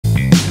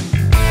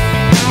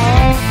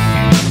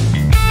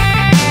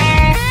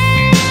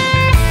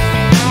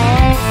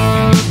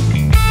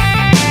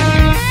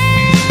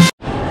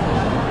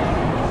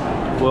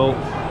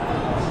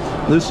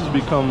This has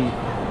become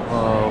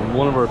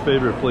one of our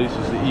favorite places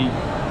to eat.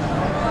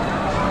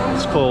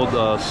 It's called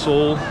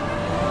Seoul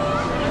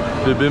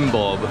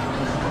Bibimbap.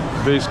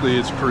 Basically,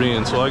 it's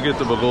Korean, so I get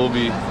the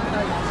bulgogi.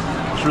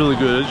 It's really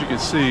good, as you can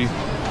see.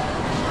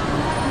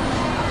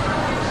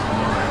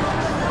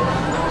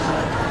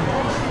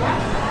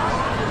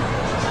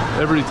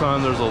 Every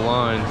time there's a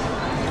line,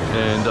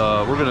 and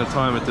we're gonna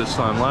time it this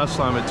time. Last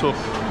time it took,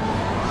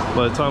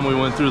 by the time we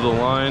went through the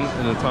line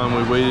and the time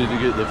we waited to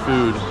get the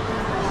food,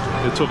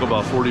 it took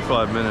about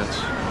 45 minutes.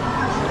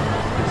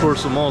 Of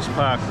course, the mall's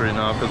packed right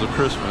now because of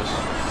Christmas.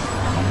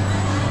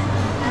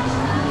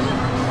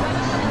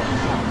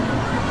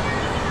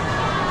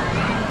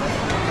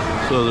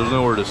 So there's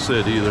nowhere to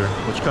sit either,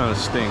 which kind of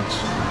stinks.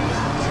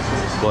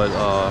 But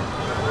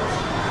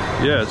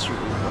yeah, it's,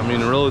 I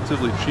mean,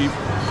 relatively cheap.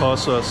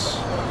 Costs us,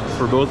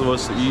 for both of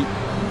us to eat,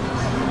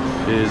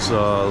 is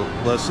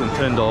less than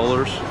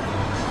 $10.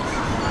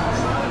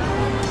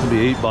 It'd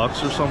be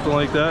 $8 or something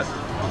like that.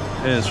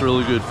 And it's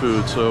really good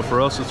food. So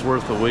for us, it's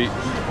worth the wait.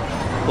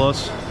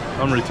 Plus,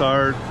 I'm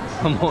retired,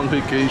 I'm on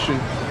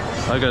vacation.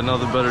 I got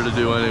nothing better to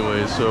do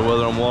anyway. So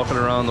whether I'm walking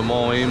around the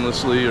mall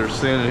aimlessly or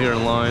standing here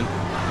in line,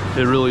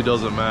 it really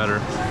doesn't matter.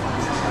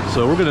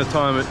 So we're gonna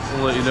time it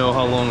and let you know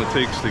how long it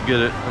takes to get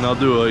it, and I'll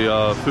do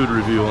a food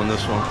review on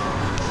this one.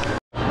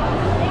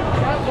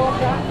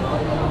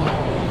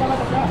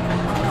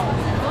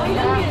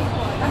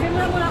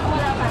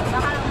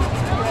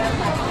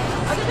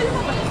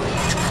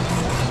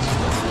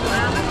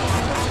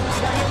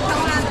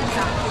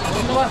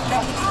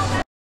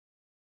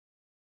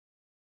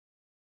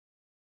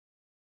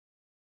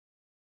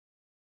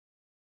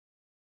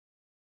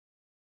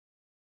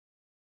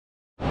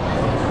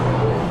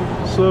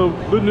 So,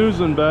 good news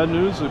and bad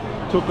news. It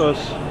took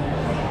us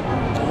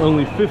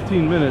only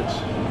 15 minutes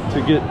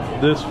to get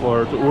this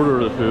far to order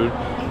the food,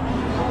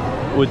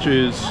 which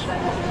is,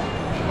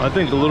 I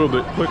think, a little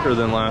bit quicker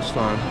than last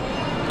time.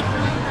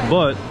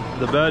 But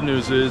the bad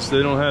news is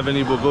they don't have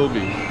any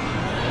bulgogi,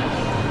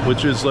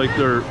 which is like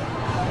their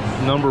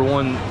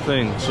 #1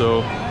 thing.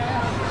 So,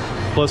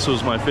 plus it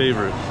was my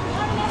favorite.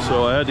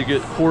 So I had to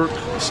get pork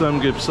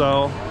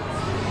samgyeopsal.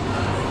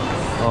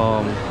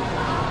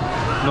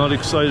 Not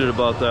excited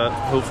about that.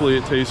 Hopefully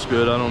it tastes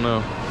good. I don't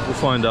know. We'll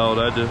find out.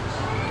 I had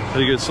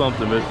to get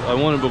something, but I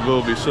wanted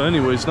bulgogi. So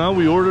anyways, now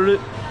we ordered it.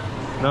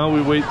 Now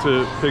we wait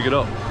to pick it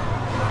up.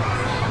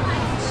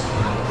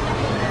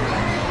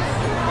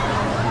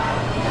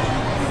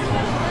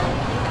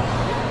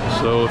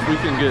 So if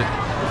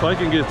I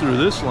can get through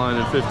this line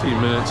in 15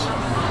 minutes,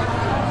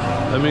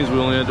 that means we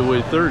only had to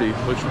wait 30,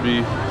 which would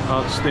be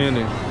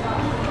outstanding.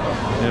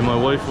 And my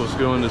wife was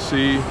going to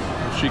see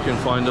if she can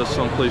find us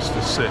someplace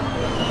to sit.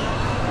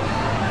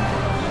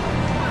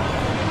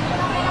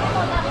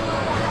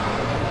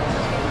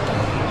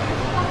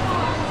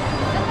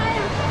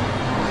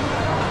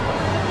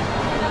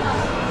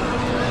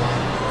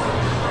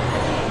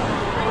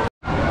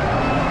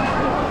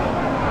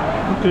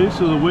 Okay,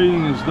 so the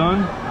waiting is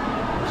done.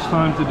 It's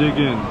time to dig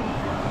in.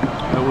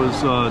 That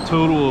was a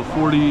total of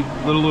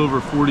little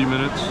over 40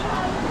 minutes.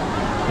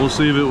 We'll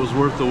see if it was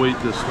worth the wait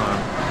this time.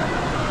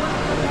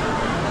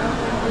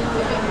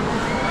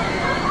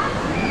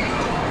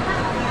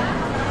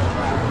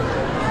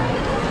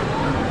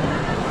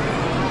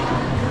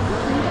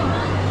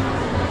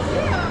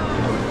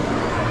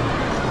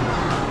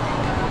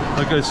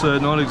 Like I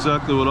said, not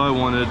exactly what I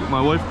wanted. My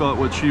wife got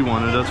what she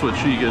wanted. That's what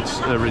she gets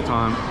every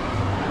time.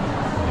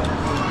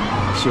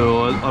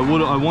 So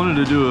I wanted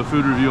to do a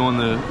food review on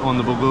the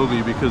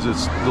bulgogi because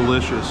it's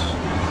delicious,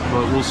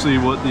 but we'll see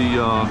what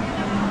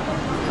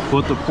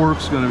the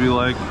pork's going to be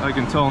like. I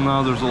can tell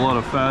now there's a lot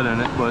of fat in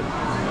it, but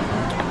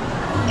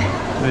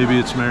maybe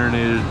it's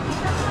marinated.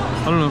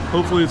 I don't know.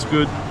 Hopefully it's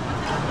good.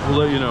 We'll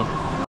let you know.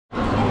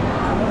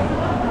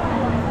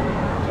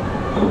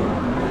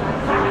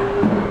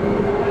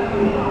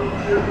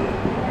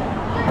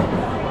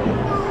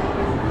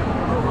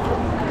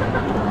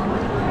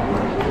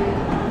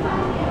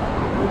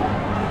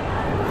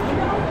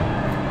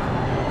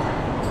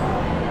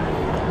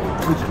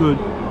 It's good.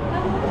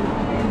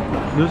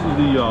 This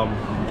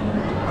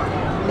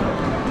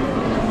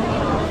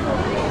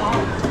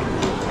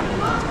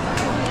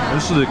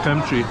is the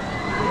kimchi,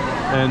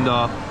 and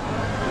I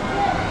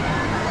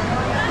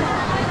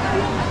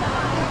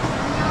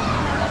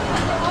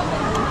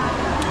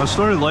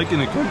started liking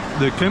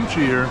the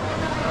kimchi here.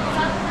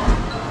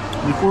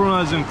 Before, when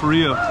I was in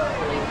Korea,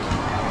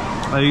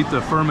 I ate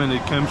the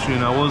fermented kimchi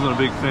and I wasn't a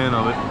big fan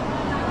of it.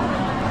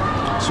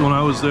 So when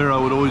I was there, I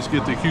would always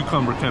get the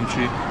cucumber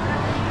kimchi,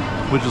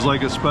 which is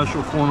like a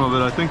special form of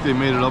it. I think they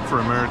made it up for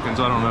Americans,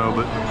 I don't know,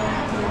 but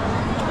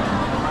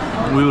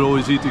we would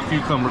always eat the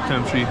cucumber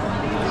kimchi.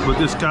 But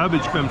this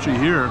cabbage kimchi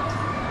here,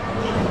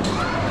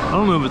 I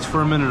don't know if it's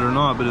fermented or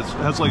not, but it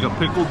has like a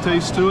pickled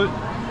taste to it,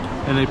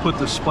 and they put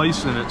the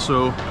spice in it,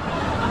 so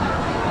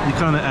you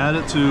kind of add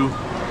it to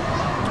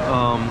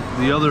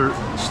the other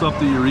stuff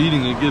that you're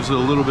eating. It gives it a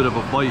little bit of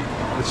a bite.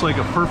 It's like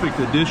a perfect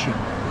addition.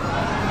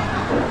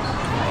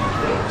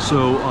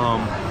 So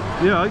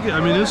Yeah, I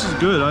mean, this is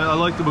good. I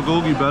like the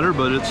bulgogi better,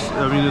 but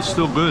I mean, it's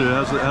still good. It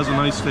has a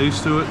nice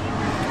taste to it.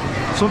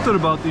 Something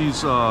about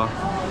these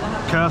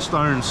cast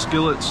iron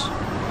skillets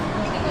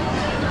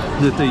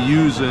that they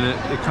use in it,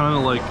 it kind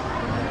of like,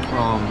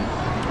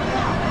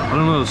 I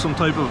don't know, some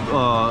type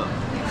of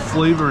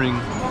flavoring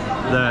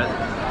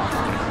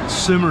that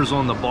simmers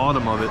on the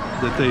bottom of it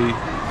that they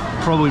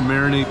probably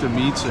marinate the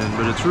meats in,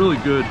 but it's really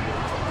good.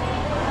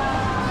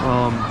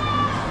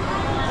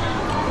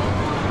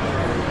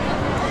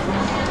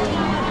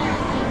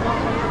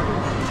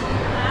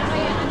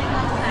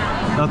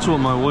 That's what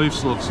my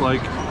wife's looks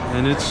like,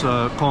 and it's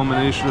a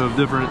combination of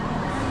different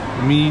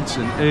meats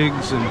and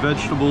eggs and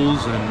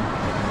vegetables,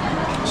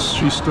 and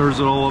she stirs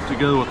it all up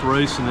together with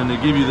rice, and then they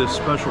give you this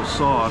special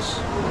sauce,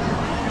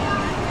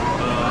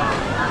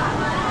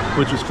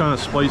 which is kind of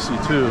spicy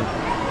too.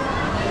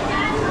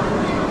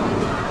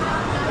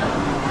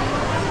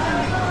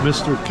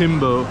 Mr.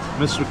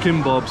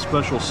 Kimbob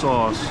special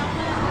sauce,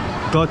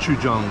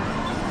 gochujang.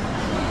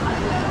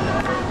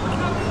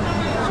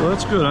 So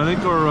that's good. I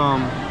think our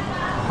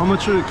how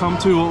much did it come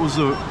to? What was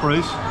the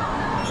price?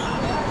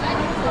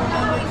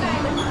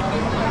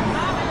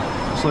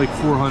 It's like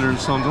 400 and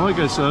something. Like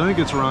I said, I think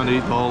it's around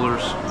 $8.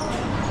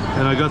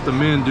 And I got the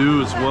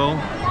mandu as well.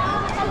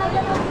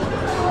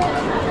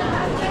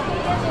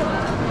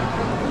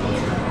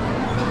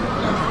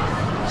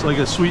 It's like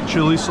a sweet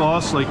chili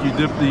sauce, like you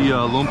dip the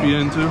lumpia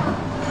into.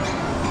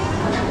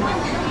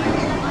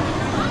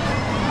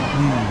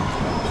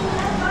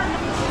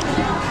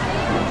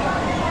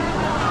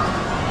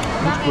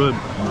 That's good.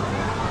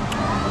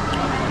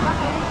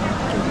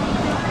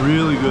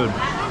 Really good.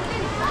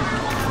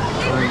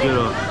 Try and get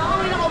a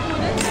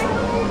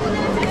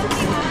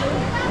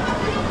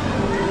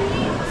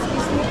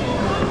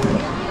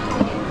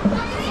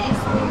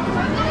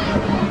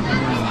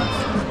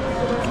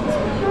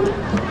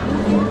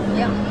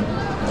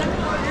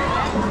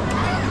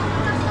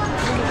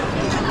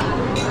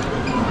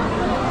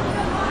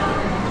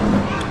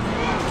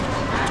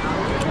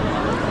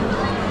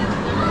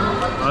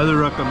highly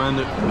recommend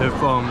it.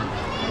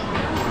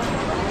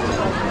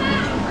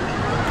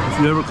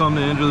 If you ever come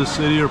to Angeles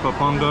City or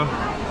Pampanga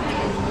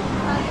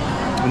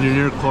and you're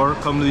near Clark,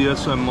 come to the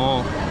SM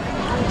Mall,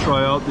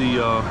 try out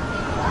the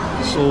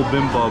Seoul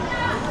Bimbop.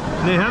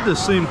 And they have the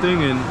same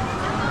thing in,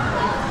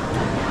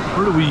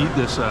 where do we eat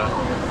this at?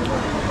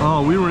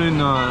 Oh, we were in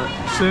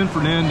San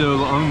Fernando,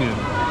 La Union.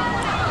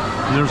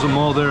 And there's a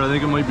mall there, I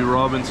think it might be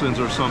Robinson's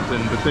or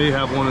something, but they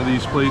have one of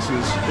these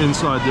places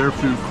inside their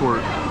food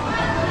court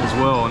as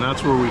well, and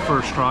that's where we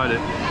first tried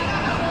it.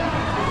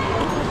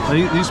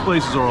 These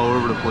places are all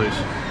over the place.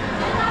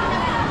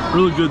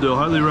 Really good though,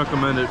 highly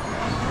recommend it.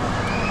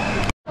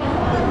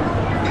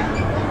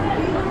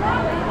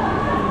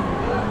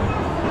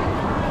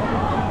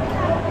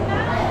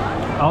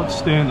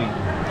 Outstanding.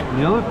 And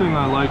the other thing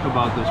I like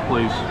about this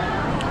place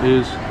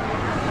is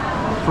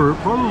for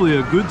probably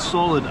a good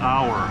solid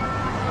hour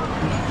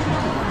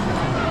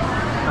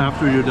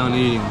after you're done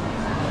eating,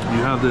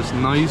 you have this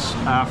nice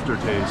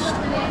aftertaste.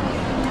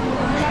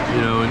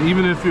 You know, and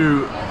even if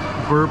you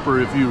burp or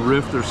if you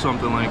rift or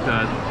something like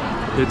that,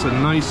 it's a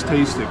nice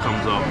taste that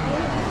comes up.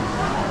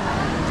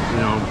 You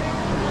know,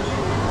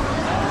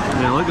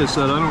 yeah, like I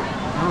said, I don't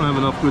have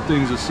enough good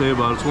things to say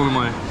about it. It's one of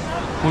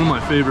my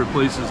favorite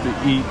places to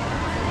eat.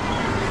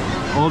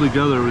 All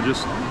together with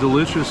just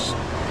delicious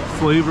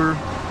flavor,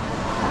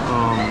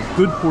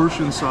 good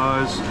portion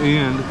size,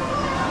 and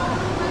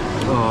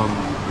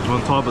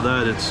on top of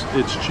that,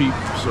 it's cheap.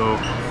 So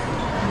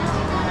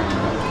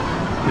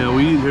yeah,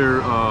 we eat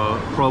here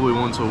probably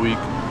once a week,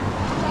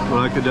 but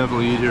I could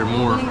definitely eat here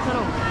more.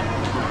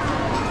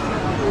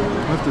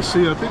 I have to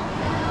see. I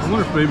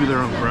wonder if maybe they're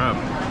on Grab.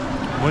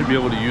 I might be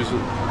able to use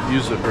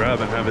the Grab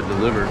and have it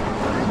delivered.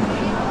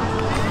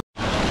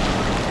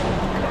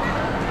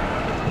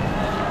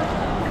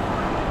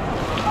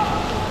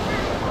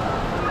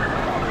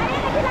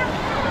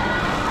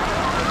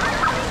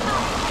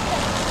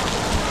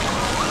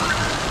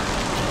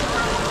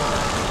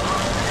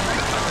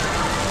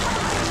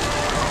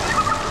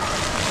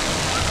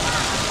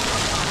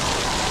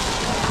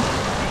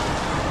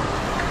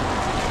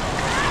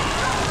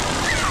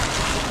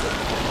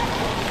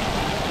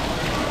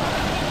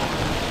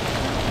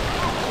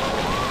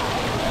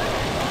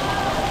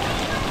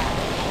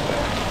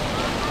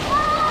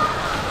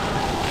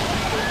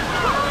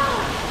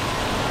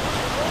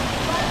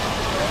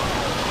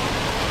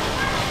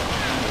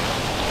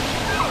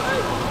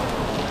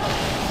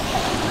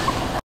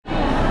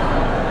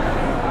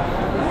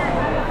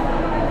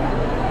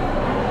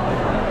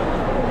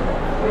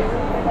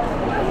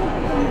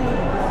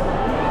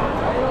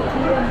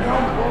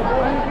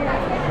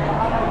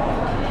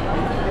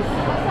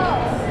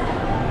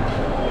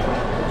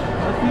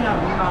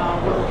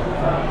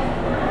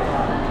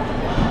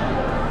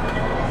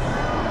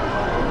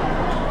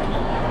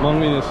 Mung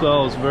bean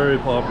asal is very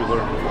popular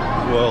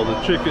as well.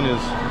 The chicken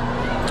is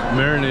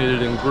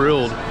marinated and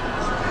grilled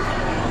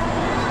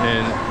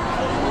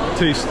and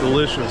tastes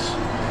delicious.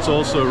 It's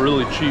also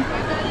really cheap.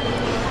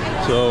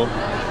 So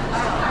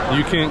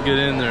You can't get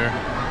in there,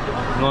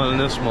 not in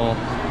this mall.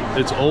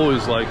 It's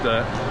always like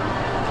that.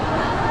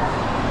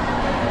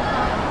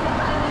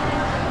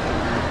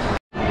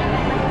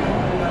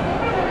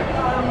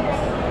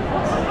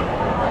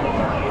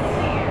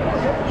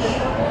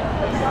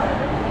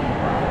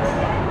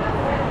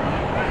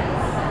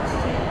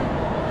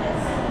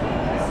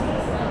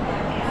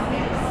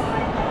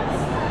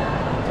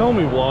 Tell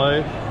me why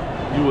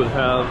you would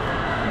have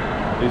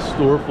a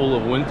store full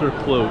of winter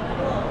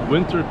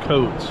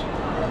coats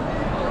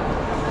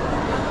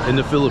in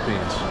the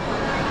Philippines.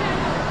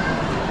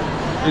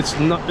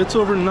 It's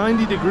over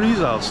 90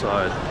 degrees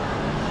outside,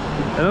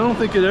 and I don't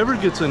think it ever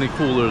gets any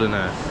cooler than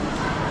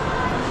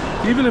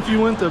that. Even if you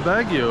went to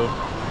Baguio,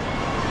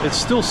 it's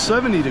still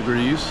 70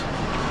 degrees,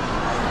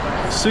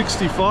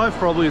 65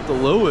 probably at the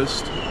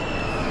lowest,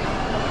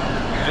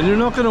 and you're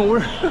not gonna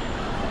wear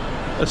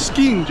a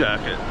skiing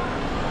jacket.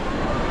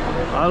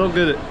 I don't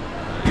get it,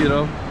 you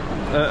know.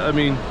 I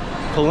mean,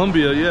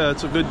 Columbia, yeah,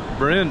 it's a good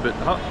brand, but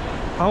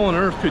how on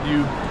earth could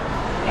you,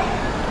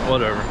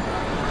 whatever.